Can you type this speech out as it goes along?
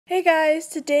Hey guys,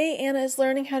 today Anna is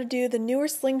learning how to do the newer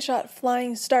Slingshot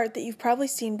flying start that you've probably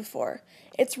seen before.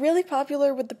 It's really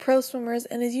popular with the pro swimmers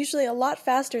and is usually a lot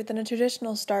faster than a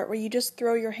traditional start where you just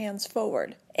throw your hands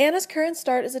forward. Anna's current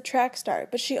start is a track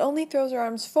start, but she only throws her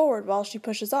arms forward while she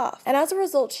pushes off, and as a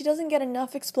result she doesn't get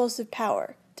enough explosive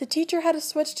power. To teach her how to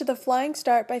switch to the flying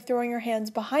start by throwing her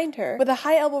hands behind her, with a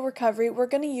high elbow recovery, we're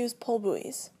going to use pull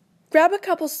buoys. Grab a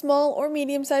couple small or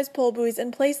medium-sized pull buoys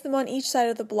and place them on each side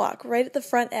of the block, right at the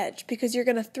front edge, because you're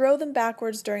going to throw them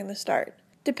backwards during the start.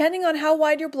 Depending on how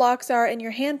wide your blocks are and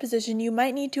your hand position, you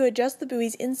might need to adjust the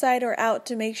buoys inside or out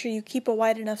to make sure you keep a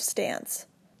wide enough stance.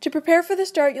 To prepare for the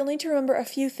start, you'll need to remember a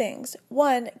few things.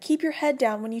 1. Keep your head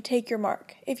down when you take your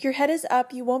mark. If your head is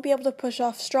up, you won't be able to push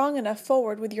off strong enough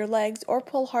forward with your legs or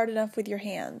pull hard enough with your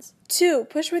hands. 2.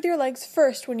 Push with your legs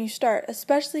first when you start,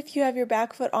 especially if you have your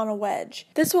back foot on a wedge.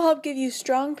 This will help give you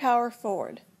strong power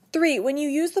forward. 3. When you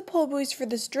use the pull buoys for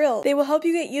this drill, they will help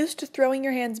you get used to throwing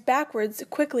your hands backwards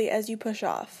quickly as you push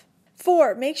off.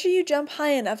 4. Make sure you jump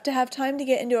high enough to have time to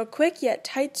get into a quick yet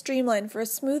tight streamline for a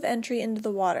smooth entry into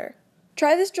the water.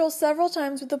 Try this drill several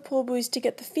times with the pull buoys to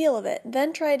get the feel of it,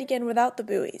 then try it again without the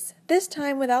buoys. This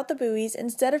time, without the buoys,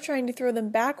 instead of trying to throw them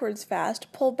backwards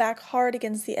fast, pull back hard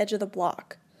against the edge of the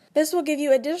block. This will give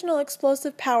you additional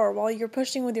explosive power while you're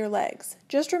pushing with your legs.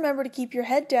 Just remember to keep your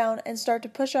head down and start to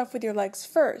push off with your legs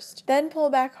first, then pull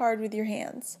back hard with your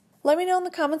hands. Let me know in the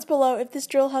comments below if this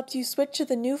drill helps you switch to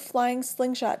the new flying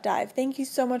slingshot dive. Thank you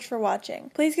so much for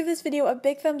watching. Please give this video a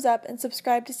big thumbs up and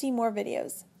subscribe to see more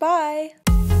videos. Bye!